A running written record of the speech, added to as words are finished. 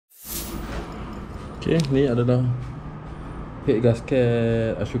Okay, ni adalah head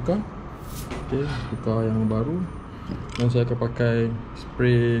gasket Ashoka. Okay, tukar yang baru. Dan saya akan pakai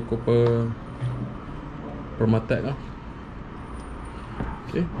spray copper permatek lah.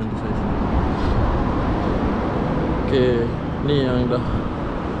 Okay, nanti saya sini. Okay, ni yang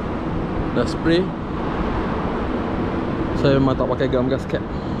dah spray. Saya memang tak pakai gam gasket.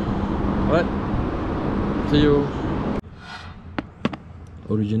 Alright, see you.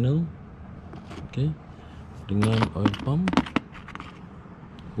 Original. Okay, dengan oil pump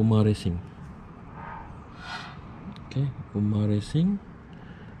Uma Racing. Okay, Uma Racing.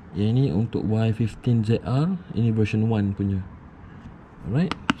 Yang ini untuk Y15ZR. Ini version 1 punya.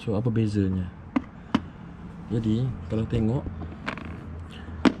 Alright, so apa bezanya? Jadi kalau tengok,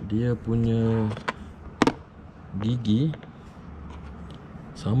 dia punya gigi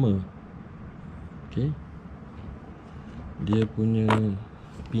sama. Okay, dia punya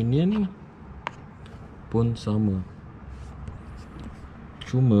pinion pun sama.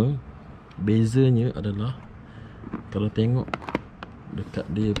 Cuma bezanya adalah kalau tengok dekat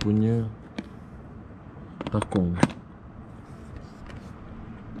dia punya takung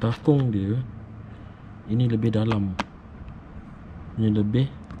dia, ini lebih dalam, ini lebih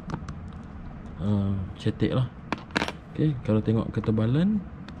cetek lah. Okay, kalau tengok ketebalan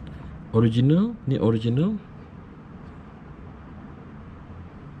original, ni original.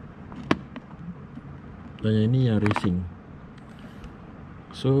 Dan yang ini yang racing.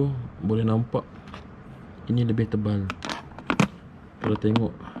 So boleh nampak ini lebih tebal. Kalau tengok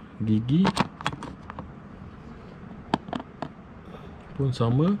gigi pun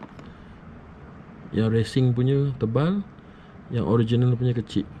sama. Yang racing punya tebal, yang original punya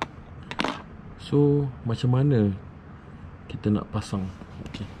kecil. So macam mana kita nak pasang?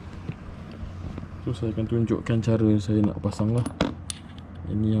 Okay, so saya akan tunjukkan cara saya nak pasang lah.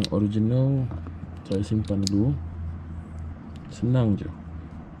 Ini yang original. Saya simpan dulu. Senang je.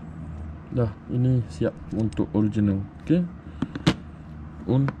 Dah, ini siap untuk original. Okay,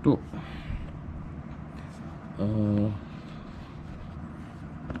 untuk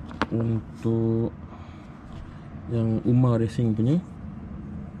yang Uma Racing punya.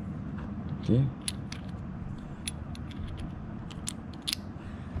 Okay,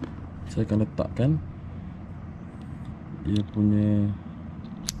 saya akan letakkan dia punya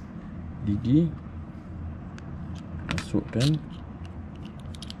gigi, masukkan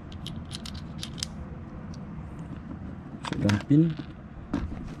pin.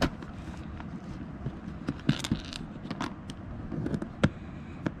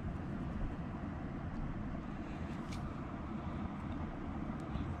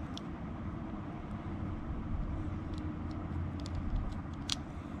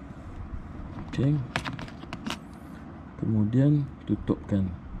 Okay, kemudian tutupkan.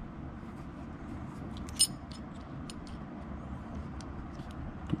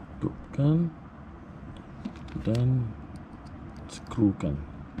 Dan skrukan.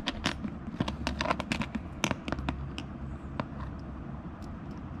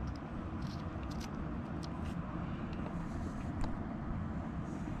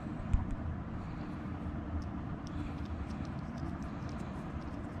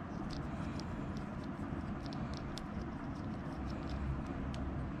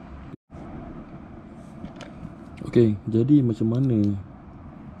 Okey, jadi macam mana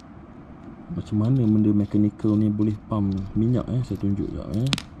benda mechanical ni boleh pump minyak saya tunjuk jap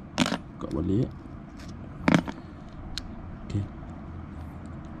buka balik. Okey,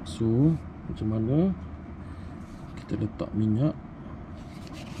 so macam mana kita letak minyak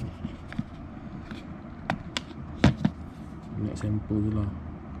sampel je lah.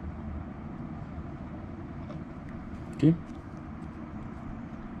 Okey,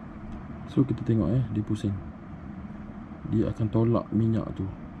 so kita tengok dia pusing, dia akan tolak minyak tu.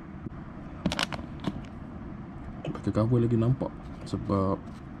 Pakai cover lagi nampak, sebab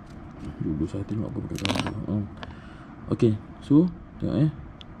dulu saya tengok apa pakai cover. Okey, so tengok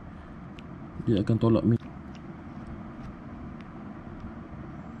dia akan tolak minyak.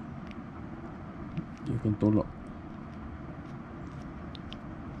 Dia akan tolak.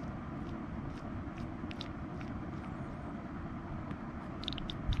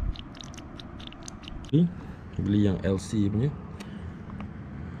 Ni beli yang LC punya.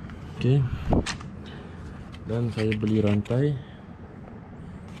 Okey, dan saya beli rantai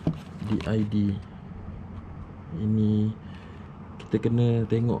DID. Ini kita kena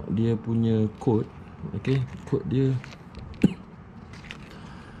tengok dia punya kod. Okey, kod dia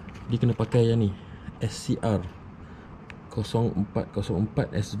kena pakai yang ni, SCR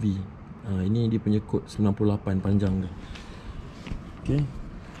 0404 SV. Ini dia punya kod 98 panjang dia. Okey,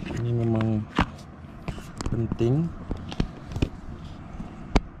 ini memang penting.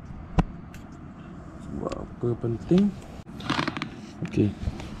 Sebab apa penting? Okey,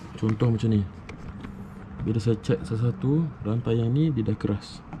 contoh macam ni. Bila saya cek satu-satu, rantai yang ni dia dah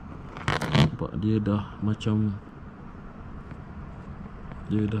keras. Nampak dia dah macam,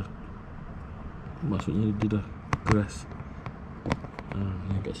 dia dah, maksudnya dia dah keras.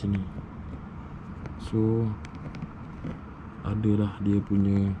 Yang kat sini. So adalah dia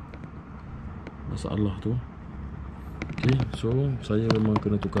punya masalah tu. Okay, so saya memang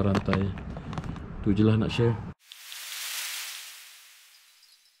kena tukar rantai. Tu je lah nak share.